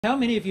How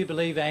many of you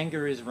believe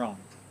anger is wrong?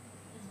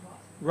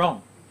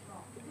 Wrong.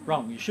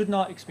 Wrong. You should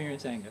not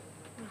experience anger.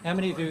 How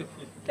many of you,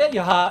 at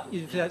your heart,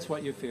 that's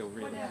what you feel,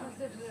 really?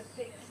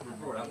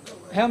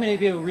 How many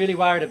of you are really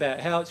worried about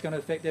how it's going to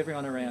affect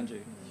everyone around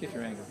you if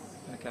you're angry?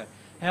 Okay.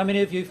 How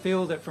many of you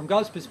feel that from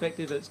God's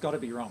perspective it's got to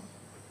be wrong?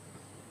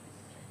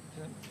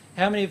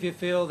 How many of you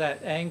feel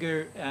that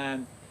anger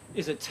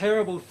is a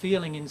terrible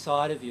feeling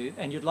inside of you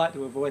and you'd like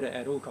to avoid it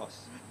at all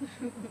costs?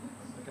 Okay.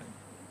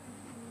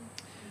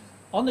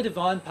 On the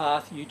divine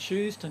path, you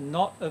choose to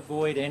not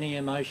avoid any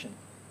emotion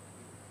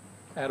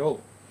at all.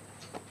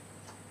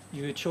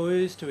 You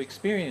choose to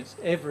experience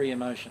every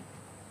emotion,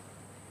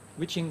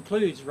 which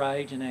includes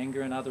rage and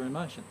anger and other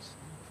emotions.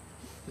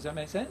 Does that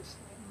make sense?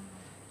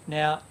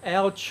 Now,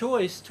 our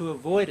choice to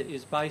avoid it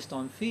is based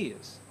on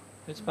fears.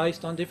 It's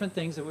based on different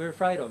things that we're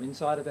afraid of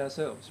inside of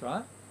ourselves,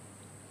 right?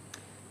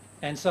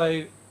 And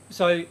so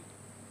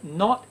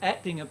not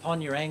acting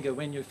upon your anger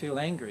when you feel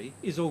angry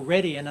is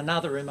already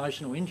another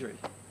emotional injury.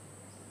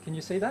 Can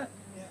you see that?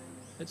 Yeah.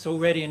 It's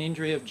already an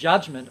injury of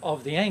judgment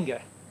of the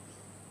anger.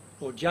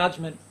 Or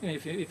judgment,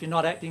 if you're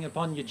not acting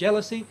upon your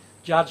jealousy,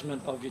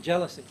 judgment of your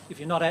jealousy. If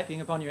you're not acting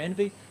upon your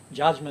envy,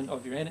 judgment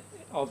of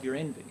your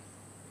envy.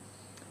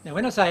 Now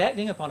when I say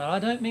acting upon it, I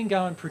don't mean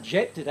go and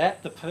project it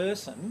at the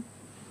person,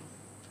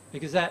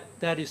 because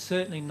that is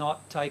certainly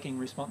not taking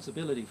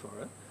responsibility for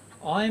it.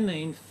 I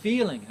mean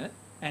feeling it,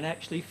 and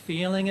actually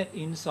feeling it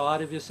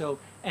inside of yourself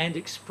and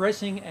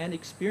expressing and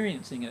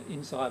experiencing it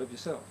inside of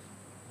yourself.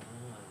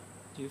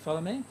 Do you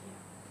follow me?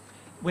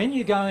 When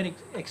you go and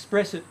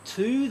express it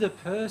to the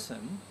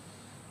person,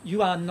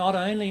 you are not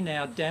only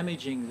now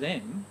damaging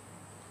them,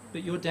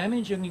 but you're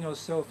damaging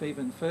yourself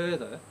even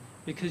further,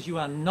 because you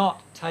are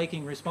not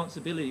taking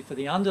responsibility for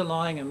the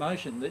underlying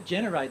emotion that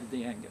generated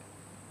the anger.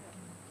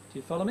 Do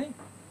you follow me?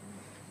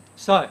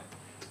 So,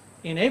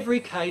 in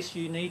every case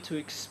you need to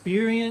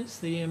experience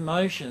the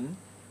emotion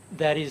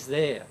that is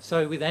there.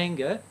 So with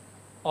anger,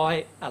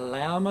 I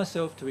allow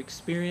myself to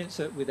experience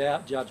it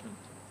without judgment.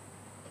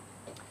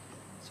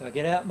 So I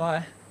get out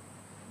my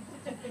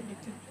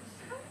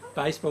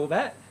baseball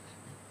bat,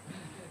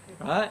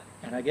 right,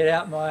 and I get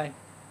out my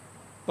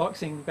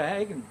boxing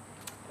bag and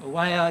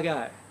away I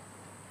go.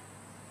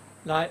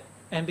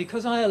 And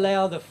because I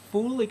allow the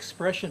full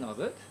expression of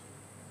it,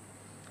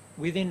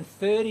 within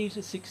 30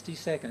 to 60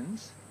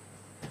 seconds,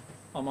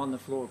 I'm on the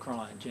floor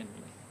crying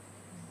generally.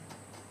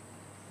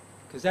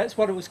 Because that's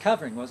what it was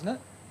covering, wasn't it?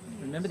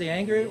 Remember, the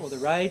anger or the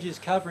rage is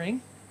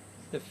covering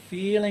the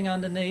feeling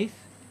underneath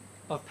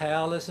of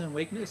powerlessness and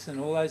weakness and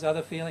all those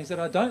other feelings that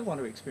I don't want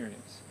to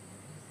experience.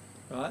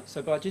 Right?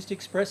 So by just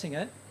expressing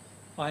it,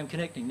 I am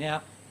connecting.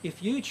 Now,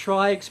 if you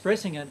try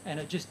expressing it and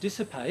it just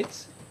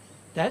dissipates,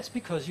 that's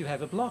because you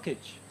have a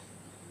blockage.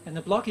 And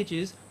the blockage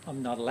is,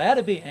 I'm not allowed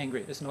to be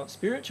angry. It's not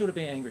spiritual to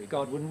be angry.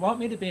 God wouldn't want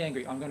me to be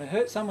angry. I'm going to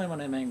hurt someone when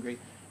I'm angry.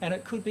 And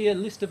it could be a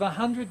list of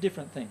 100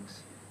 different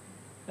things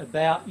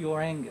about your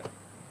anger. Do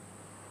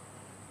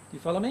you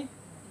follow me?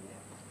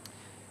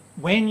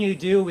 When you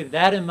deal with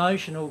that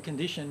emotional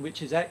condition,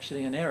 which is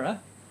actually an error,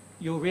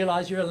 you'll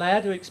realise you're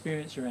allowed to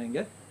experience your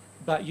anger,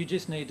 but you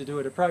just need to do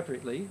it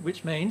appropriately,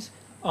 which means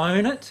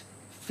own it,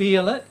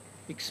 feel it,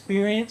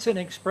 experience it and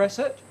express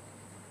it,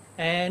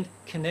 and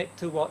connect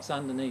to what's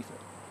underneath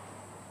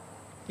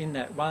it in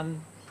that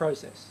one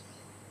process.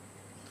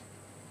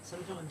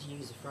 Sometimes you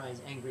use the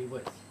phrase angry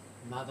with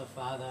mother,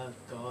 father,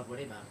 God,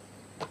 whatever.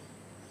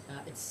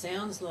 It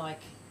sounds like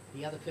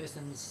the other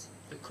person's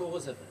the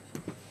cause of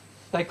it.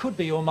 They could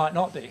be or might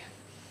not be.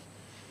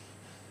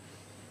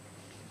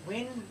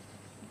 If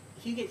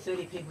you get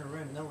 30 people in a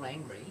room and they're all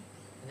angry,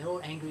 and they're all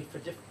angry for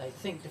they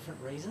think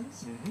different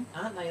reasons,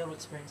 aren't they all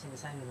experiencing the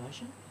same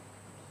emotion?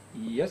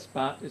 Yes,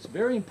 but it's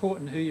very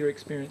important who you're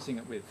experiencing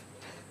it with.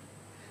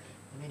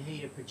 I mean, who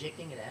you're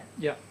projecting it at?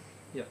 Yeah,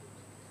 yeah.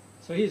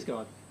 So here's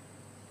God.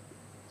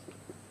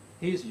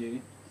 Here's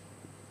you.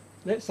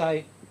 Let's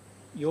say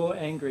you're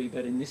angry,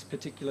 but in this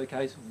particular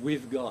case,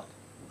 with God.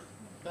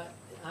 But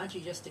aren't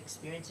you just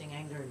experiencing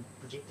anger and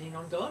projecting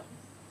on God?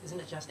 Isn't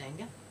it just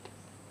anger?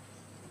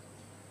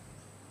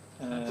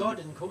 God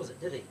didn't cause it,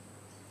 did he?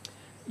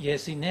 Yeah,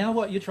 see, now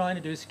what you're trying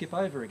to do is skip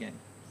over again.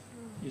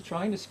 You're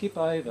trying to skip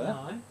over...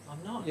 No,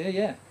 I'm not.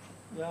 Yeah.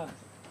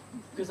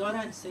 Because I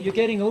don't see... You're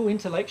getting all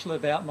intellectual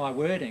about my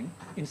wording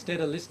instead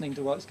of listening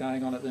to what's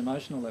going on at the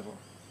emotional level.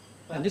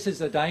 But and this is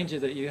the danger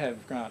that you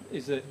have, Grant,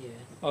 is that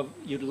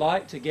you'd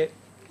like to get...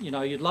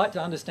 you'd like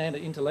to understand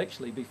it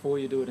intellectually before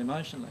you do it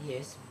emotionally.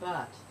 Yes,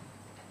 but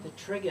the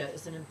trigger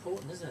isn't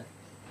important, is it?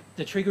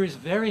 The trigger is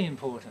very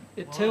important.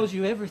 It tells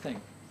you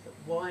everything.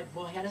 Why?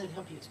 How does it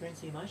help you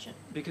experience the emotion?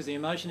 Because the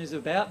emotion is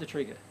about the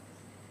trigger.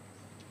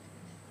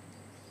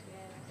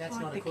 That's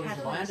not according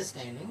to my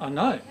understanding. I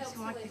know. It's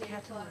like the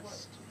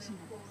catalyst, isn't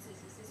it?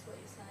 Is this what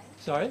you're saying?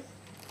 Sorry?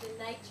 The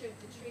nature of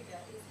the trigger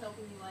is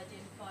helping you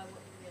identify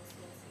what the real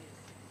source is.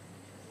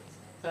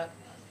 But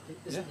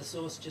isn't the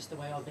source just the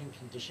way I've been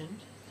conditioned?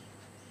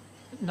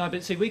 No,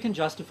 but see, we can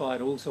justify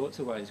it all sorts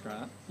of ways,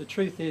 Grant. The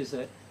truth is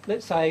that,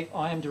 let's say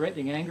I am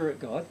directing anger at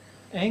God.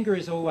 Anger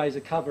is always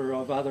a cover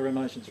of other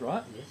emotions,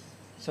 right? Yes.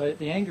 So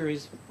the anger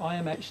is, I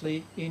am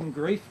actually in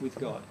grief with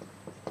God.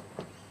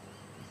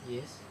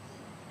 Yes.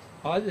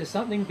 There's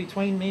something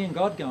between me and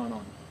God going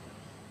on.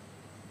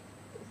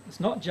 It's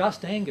not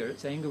just anger,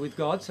 it's anger with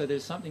God, so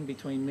there's something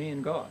between me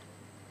and God.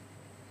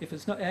 If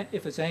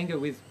it's anger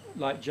with,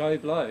 like, Joe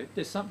Blow,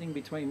 there's something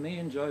between me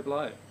and Joe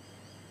Blow.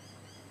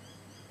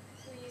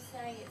 So you're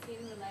saying it's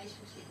in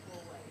relationship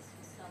always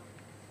with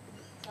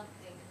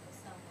something or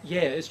someone?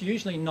 Yeah, it's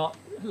usually not,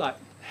 like,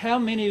 how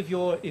many of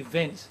your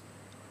events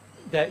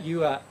that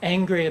you are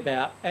angry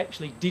about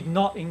actually did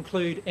not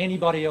include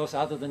anybody else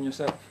other than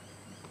yourself?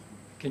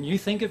 Can you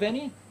think of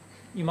any?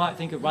 You might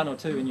think of one or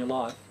two in your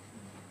life,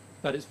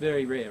 but it's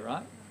very rare,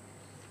 right?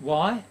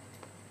 Why?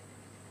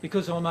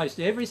 Because almost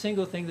every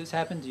single thing that's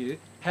happened to you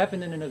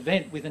happened in an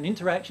event with an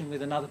interaction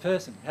with another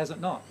person, has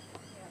it not?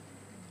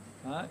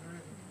 Yeah. Right?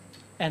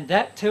 And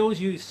that tells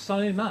you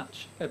so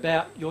much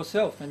about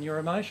yourself and your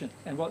emotion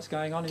and what's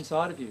going on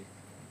inside of you.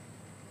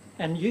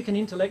 And you can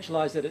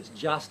intellectualize that it's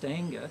just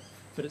anger,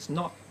 but it's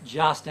not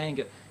just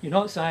anger. You're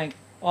not saying,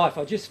 oh, if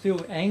I just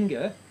feel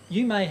anger,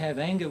 you may have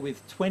anger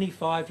with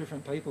 25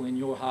 different people in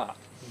your heart.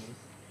 Mm-hmm.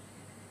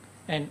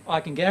 And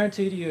I can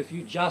guarantee to you, if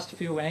you just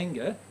feel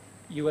anger,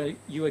 you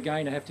are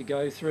going to have to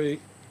go through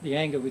the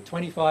anger with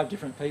 25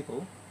 different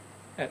people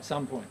at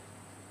some point.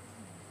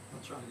 I'm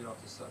not trying to get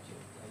off the subject,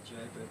 AJ,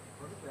 but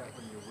what about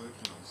when you're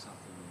working on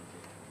something and you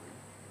get angry,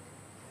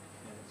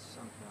 and it's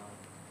somehow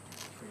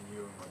between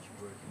you and what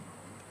you're working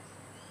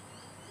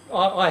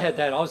on? I had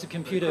that. I was a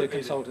computer It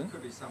consultant.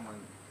 could be someone,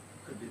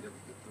 could be the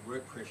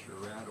work pressure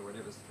around or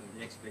whatever,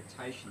 the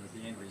expectation of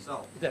the end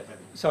result.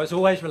 So it's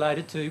always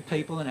related to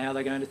people and how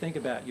they're going to think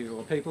about you,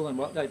 or people and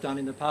what they've done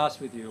in the past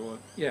with you, or,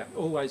 yeah,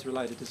 always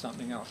related to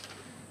something else.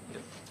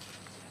 Yep.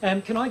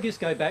 And can I just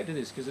go back to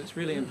this, because it's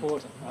really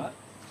important, right?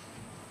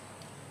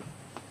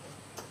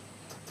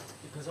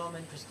 Because I'm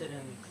interested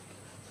in,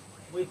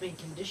 we've been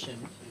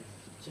conditioned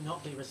to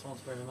not be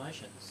responsible for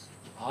emotions.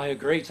 I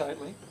agree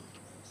totally.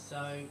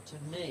 So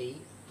to me,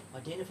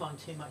 identifying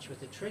too much with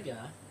the trigger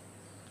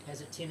has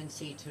a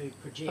tendency to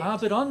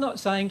project. But I'm not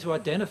saying to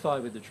identify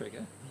with the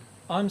trigger.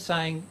 I'm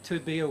saying to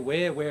be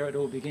aware where it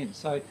all begins.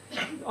 So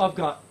I've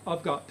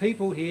got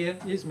people here,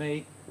 here's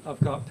me, I've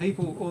got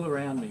people all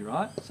around me,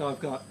 right? So I've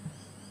got,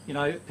 you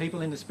know,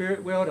 people in the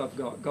spirit world, I've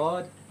got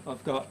God,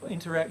 I've got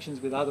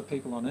interactions with other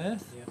people on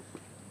earth,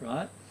 Yeah.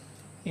 right?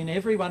 In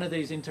every one of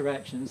these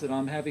interactions that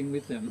I'm having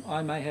with them,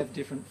 I may have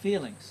different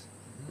feelings,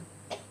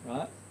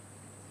 right?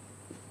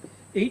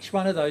 Each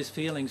one of those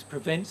feelings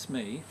prevents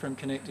me from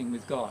connecting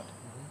with God,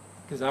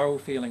 because they're all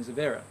feelings of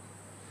error.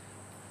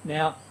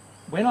 Now,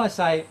 when I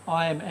say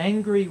I am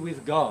angry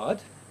with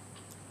God,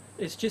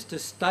 it's just a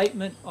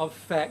statement of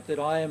fact that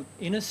I am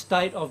in a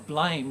state of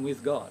blame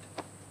with God.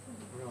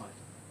 Right.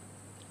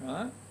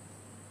 Right?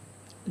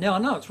 Now, I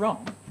know it's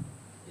wrong.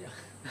 Yeah.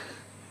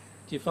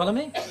 Do you follow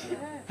me?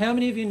 How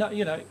many of you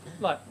know,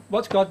 like,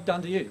 what's God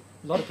done to you?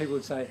 A lot of people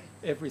would say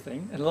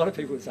everything, and a lot of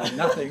people would say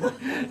nothing. Do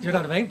you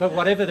know what I mean? But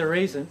whatever the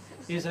reason,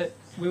 is that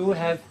we will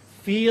have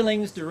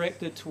feelings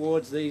directed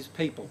towards these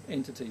people,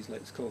 entities,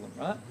 let's call them,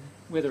 right?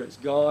 Whether it's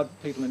God,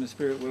 people in the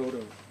spirit world,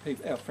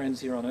 or our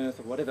friends here on earth,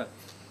 or whatever.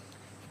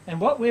 And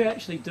what we're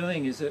actually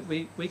doing is that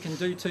we can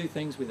do two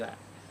things with that.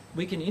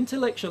 We can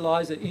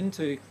intellectualize it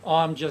into,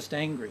 I'm just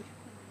angry.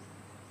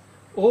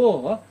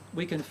 Or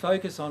we can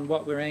focus on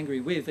what we're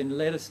angry with and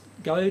let us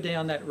go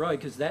down that road,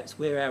 because that's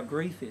where our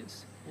grief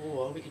is.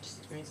 Or we could just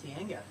experience the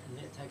anger and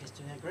let it take us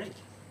to our grief.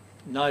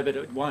 No, but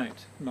it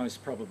won't,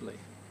 most probably.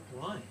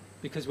 Why?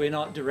 Because we're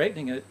not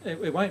directing it.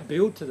 It won't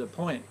build to the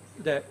point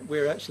that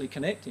we're actually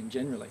connecting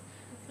generally.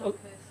 It's not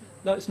personal.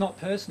 No, it's not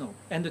personal.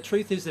 And the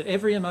truth is that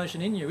every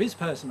emotion in you is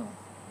personal.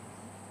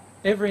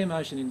 Every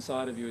emotion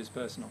inside of you is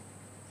personal.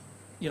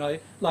 You know,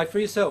 like for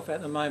yourself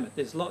at the moment,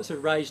 there's lots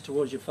of rage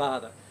towards your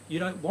father. You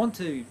don't want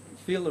to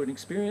feel and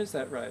experience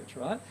that rage,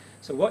 right?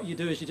 So what you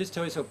do is you just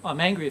tell yourself, I'm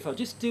angry. If I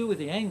just deal with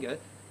the anger,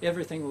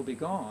 everything will be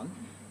gone.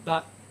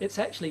 But it's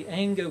actually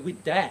anger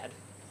with Dad.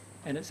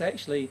 And it's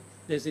actually,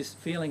 there's this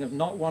feeling of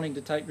not wanting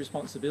to take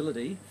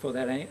responsibility for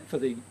that, for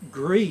the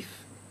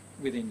grief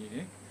within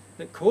you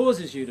that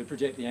causes you to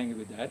project the anger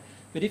with Dad.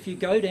 But if you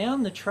go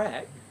down the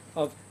track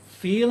of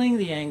feeling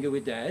the anger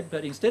with Dad,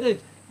 but instead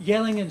of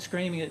yelling and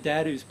screaming at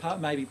Dad, who's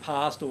maybe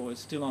passed or is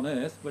still on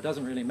earth, but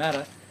doesn't really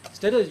matter,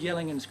 instead of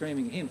yelling and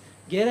screaming at him,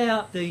 get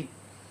out the,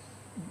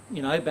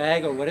 you know,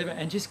 bag or whatever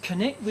and just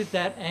connect with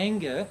that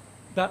anger,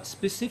 but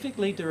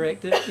specifically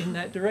direct it in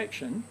that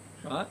direction,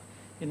 right?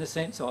 In the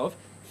sense of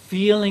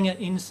feeling it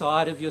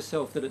inside of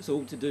yourself that it's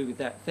all to do with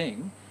that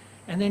thing,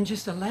 and then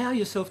just allow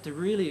yourself to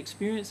really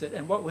experience it.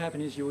 And what will happen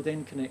is you will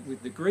then connect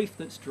with the grief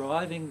that's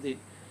driving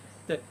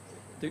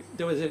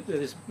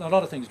there's a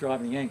lot of things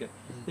driving the anger.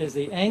 There's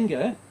the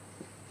anger,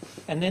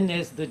 and then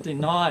there's the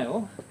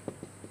denial,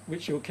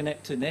 which you'll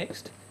connect to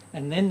next,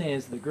 and then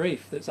there's the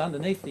grief that's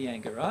underneath the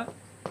anger, right?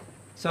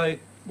 So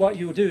what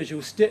you'll do is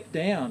you'll step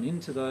down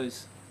into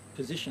those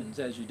positions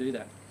as you do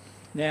that.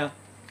 Now,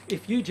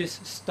 if you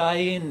just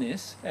stay in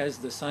this, as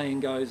the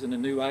saying goes in a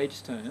New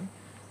Age term,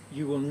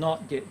 you will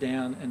not get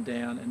down and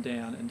down and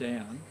down and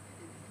down.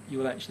 you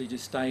will actually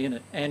just stay in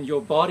it. And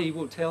your body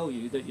will tell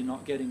you that you're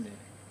not getting there.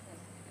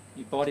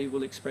 Your body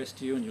will express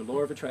to you, and your law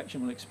of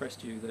attraction will express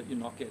to you that you're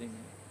not getting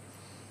there.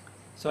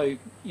 So,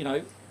 you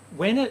know,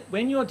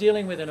 when you're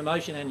dealing with an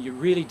emotion and you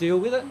really deal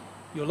with it,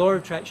 your law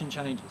of attraction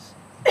changes.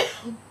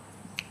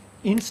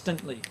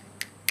 Instantly.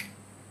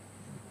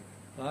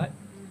 Right?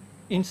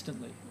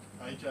 Instantly.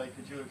 AJ,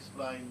 could you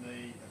explain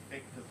the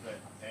effect of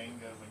that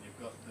anger when you've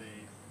got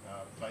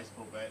the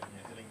baseball bat and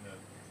you're hitting the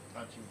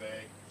punching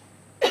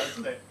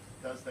bag?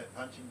 Does that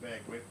punching bag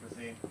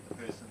represent the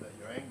person that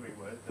you're angry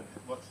with, and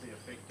what's the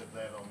effect of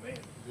that on them?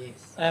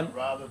 Yes.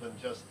 Rather than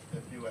just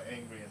if you were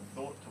angry in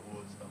thought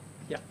towards them.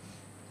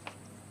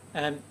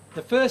 Yeah.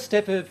 The first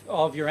step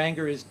of your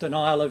anger is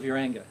denial of your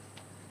anger.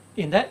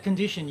 In that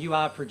condition, you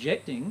are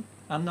projecting,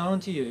 unknown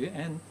to you,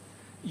 and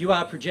you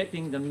are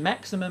projecting the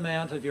maximum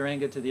amount of your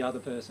anger to the other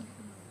person.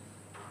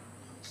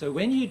 So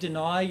when you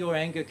deny your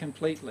anger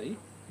completely,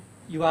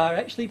 you are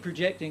actually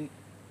projecting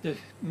the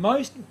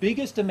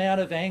biggest amount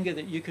of anger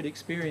that you could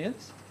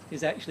experience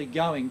is actually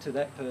going to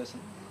that person.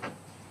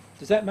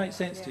 Does that make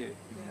sense to you?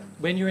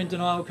 When you're in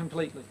denial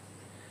completely.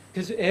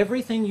 Because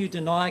everything you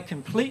deny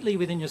completely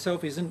within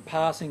yourself isn't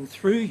passing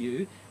through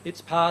you,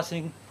 it's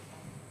passing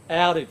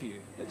out of you.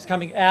 It's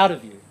coming out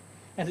of you.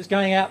 And it's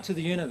going out to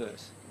the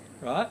universe,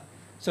 right?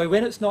 So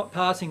when it's not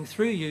passing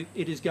through you,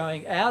 it is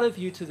going out of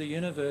you to the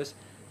universe,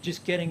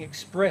 just getting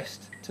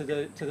expressed to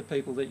the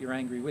people that you're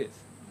angry with.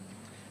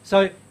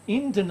 So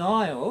in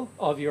denial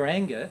of your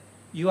anger,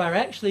 you are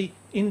actually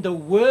in the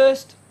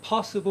worst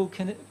possible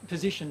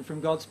position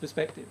from God's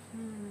perspective.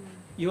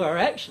 You are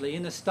actually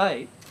in a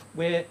state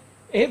where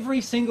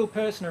every single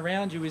person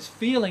around you is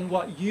feeling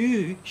what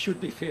you should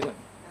be feeling.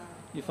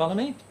 You follow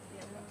me?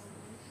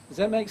 Does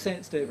that make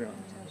sense to everyone?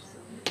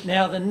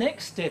 Now the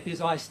next step is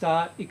I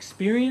start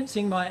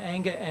experiencing my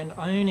anger and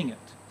owning it.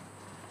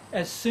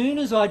 As soon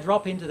as I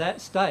drop into that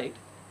state,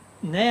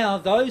 now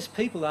those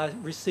people are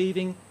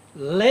receiving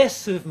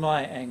less of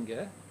my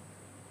anger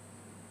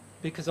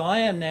because I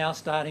am now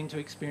starting to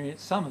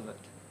experience some of it.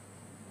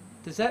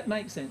 Does that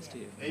make sense to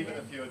you? Even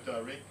if you're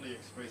directly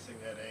expressing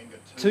that anger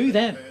To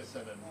that them.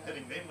 person and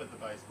hitting them with the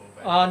baseball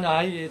bat. Oh no,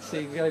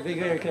 you've got to be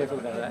very careful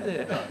about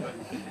that. Yeah.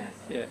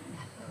 Yeah.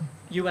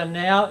 You are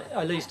now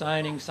at least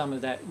owning some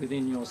of that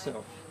within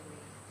yourself.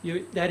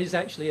 That is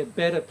actually a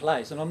better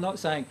place. And I'm not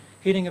saying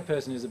hitting a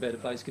person is a better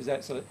place,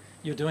 because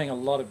you're doing a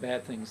lot of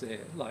bad things there,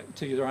 like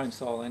to your own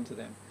soul and to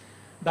them.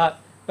 But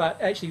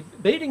actually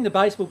beating the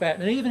baseball bat,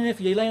 and even if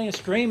you're letting a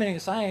screaming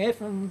and saying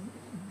F and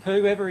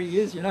whoever he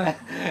is, you know,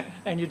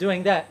 and you're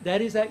doing that,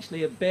 that is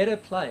actually a better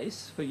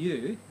place for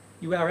you.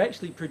 You are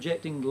actually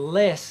projecting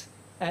less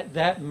at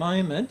that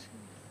moment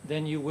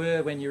than you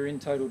were when you were in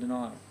total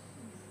denial.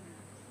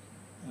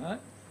 Right?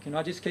 Can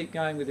I just keep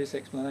going with this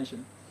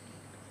explanation?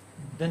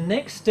 The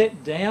next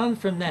step down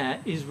from that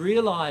is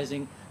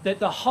realising that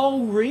the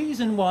whole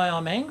reason why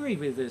I'm angry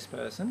with this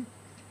person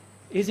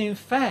is in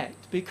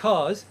fact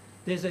because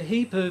there's a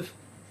heap of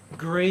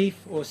grief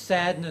or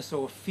sadness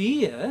or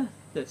fear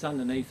that's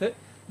underneath it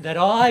that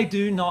I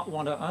do not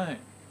want to own.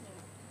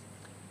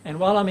 And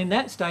while I'm in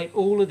that state,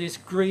 all of this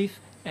grief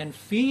and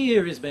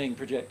fear is being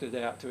projected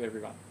out to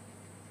everyone.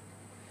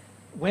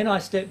 When I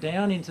step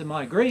down into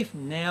my grief,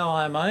 now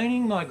I'm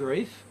owning my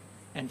grief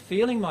and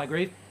feeling my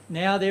grief.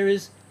 Now there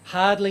is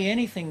hardly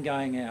anything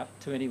going out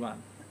to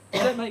anyone.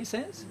 Does that make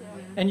sense?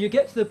 And you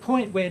get to the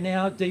point where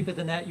now, deeper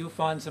than that, you'll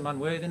find some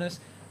unworthiness.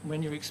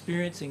 When you're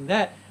experiencing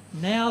that,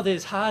 now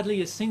there's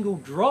hardly a single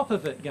drop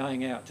of it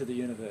going out to the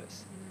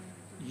universe.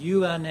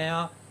 You are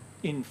now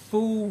in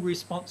full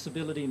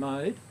responsibility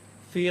mode,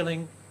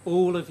 feeling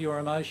all of your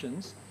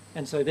emotions,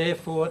 and so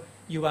therefore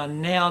you are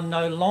now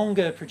no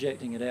longer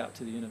projecting it out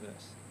to the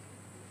universe.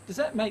 Does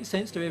that make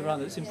sense to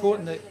everyone? It's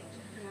important that,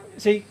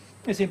 see,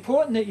 it's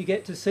important that you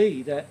get to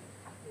see that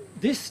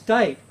this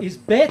state is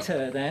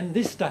better than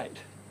this state.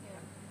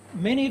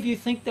 Many of you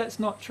think that's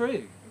not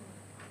true,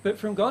 but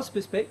from God's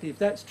perspective,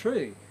 that's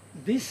true.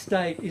 This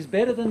state is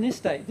better than this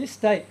state. This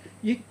state,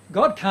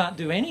 God can't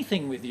do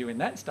anything with you in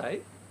that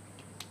state.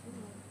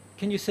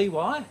 Can you see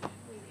why?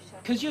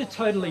 Because you're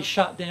totally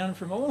shut down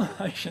from all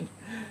emotion.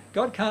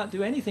 God can't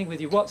do anything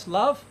with you. What's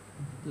love?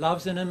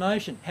 Love's an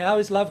emotion. How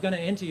is love going to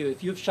enter you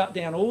if you've shut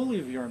down all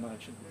of your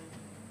emotion?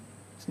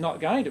 It's not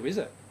going to, is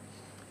it?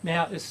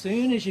 Now, as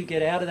soon as you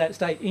get out of that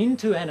state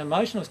into an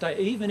emotional state,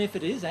 even if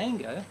it is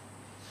anger,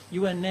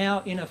 you are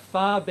now in a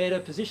far better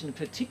position,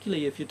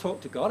 particularly if you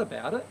talk to God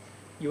about it.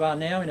 You are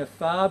now in a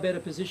far better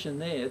position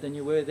there than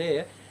you were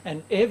there,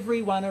 and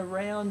everyone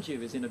around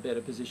you is in a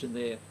better position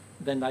there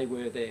than they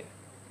were there.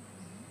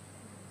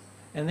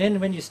 And then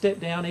when you step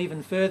down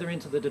even further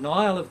into the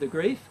denial of the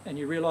grief and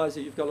you realise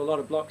that you've got a lot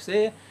of blocks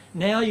there,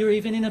 now you're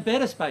even in a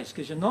better space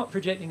because you're not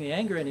projecting the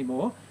anger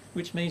anymore,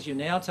 which means you're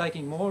now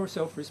taking more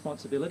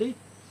self-responsibility.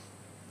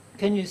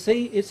 Can you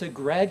see it's a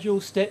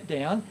gradual step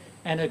down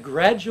and a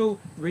gradual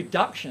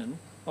reduction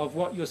of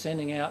what you're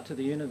sending out to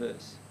the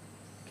universe?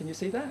 Can you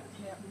see that?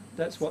 Yeah.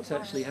 That's what's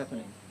actually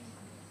happening.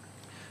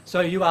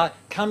 So you are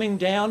coming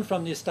down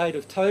from this state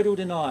of total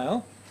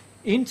denial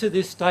into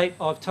this state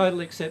of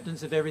total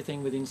acceptance of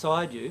everything within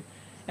inside you.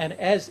 And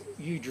as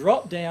you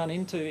drop down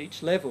into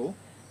each level,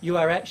 you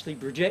are actually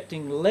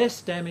projecting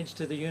less damage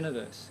to the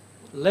universe,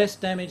 less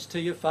damage to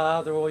your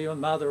father or your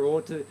mother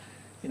or to,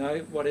 you know,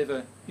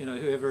 whatever, you know,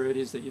 whoever it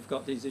is that you've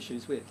got these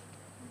issues with.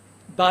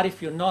 But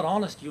if you're not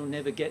honest, you'll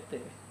never get there.